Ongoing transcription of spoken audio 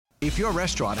If your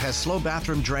restaurant has slow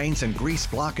bathroom drains and grease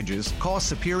blockages, call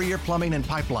Superior Plumbing and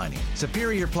Pipelining.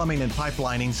 Superior Plumbing and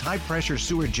Pipelining's high-pressure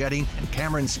sewer jetting and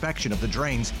camera inspection of the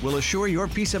drains will assure your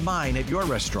peace of mind at your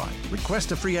restaurant.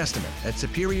 Request a free estimate at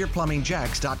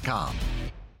SuperiorPlumbingJacks.com.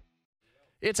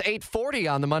 It's 8:40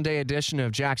 on the Monday edition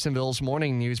of Jacksonville's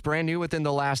Morning News. Brand new within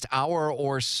the last hour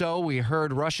or so, we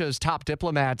heard Russia's top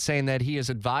diplomat saying that he has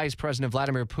advised President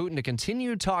Vladimir Putin to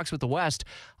continue talks with the West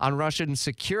on Russian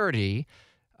security.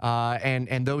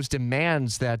 And those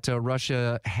demands that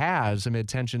Russia has amid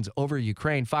tensions over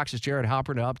Ukraine. Fox's Jared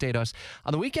Hopper to update us.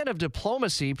 On the weekend of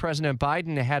diplomacy, President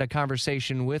Biden had a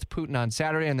conversation with Putin on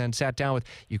Saturday and then sat down with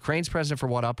Ukraine's president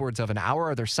for upwards of an hour.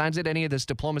 Are there signs that any of this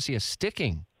diplomacy is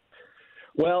sticking?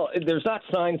 Well, there's not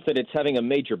signs that it's having a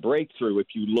major breakthrough if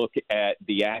you look at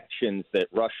the actions that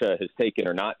Russia has taken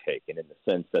or not taken, in the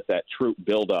sense that troop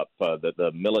buildup,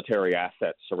 the military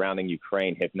assets surrounding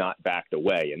Ukraine have not backed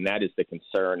away. And that is the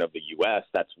concern of the U.S.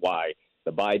 That's why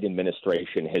the Biden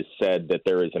administration has said that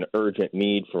there is an urgent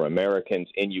need for Americans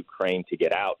in Ukraine to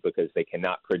get out because they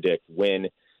cannot predict when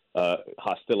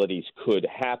hostilities could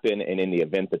happen, and in the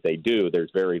event that they do,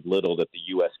 there's very little that the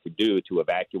U.S. could do to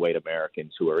evacuate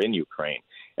Americans who are in Ukraine.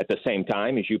 At the same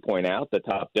time, as you point out, the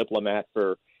top diplomat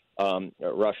for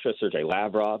Russia, Sergei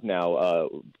Lavrov, now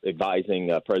advising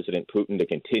President Putin to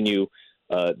continue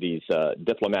these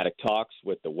diplomatic talks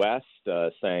with the West,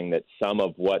 saying that some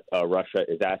of what Russia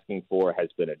is asking for has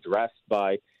been addressed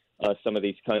by some of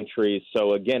these countries.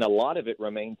 So, again, a lot of it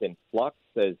remains in flux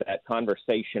as that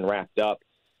conversation wrapped up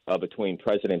between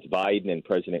President Biden and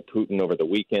President Putin over the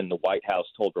weekend. The White House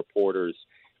told reporters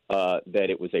that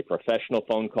it was a professional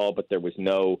phone call, but there was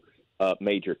no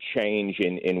major change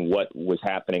in what was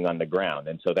happening on the ground.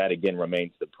 And so that, again,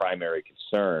 remains the primary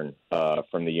concern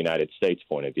from the United States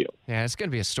point of view. Yeah, it's going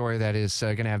to be a story that is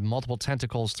going to have multiple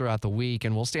tentacles throughout the week,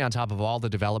 and we'll stay on top of all the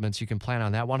developments. You can plan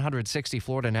on that. 160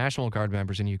 Florida National Guard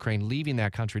members in Ukraine leaving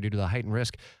that country due to the heightened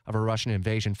risk of a Russian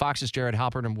invasion. Fox's Jared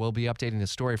Halpern will be updating the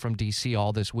story from D.C.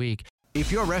 all this week. If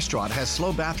your restaurant has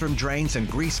slow bathroom drains and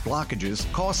grease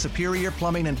blockages, call Superior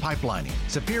Plumbing and Pipelining.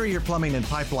 Superior Plumbing and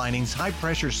Pipelining's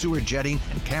high-pressure sewer jetting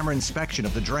and camera inspection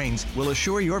of the drains will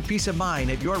assure your peace of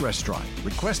mind at your restaurant.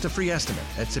 Request a free estimate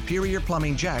at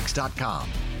SuperiorPlumbingJacks.com.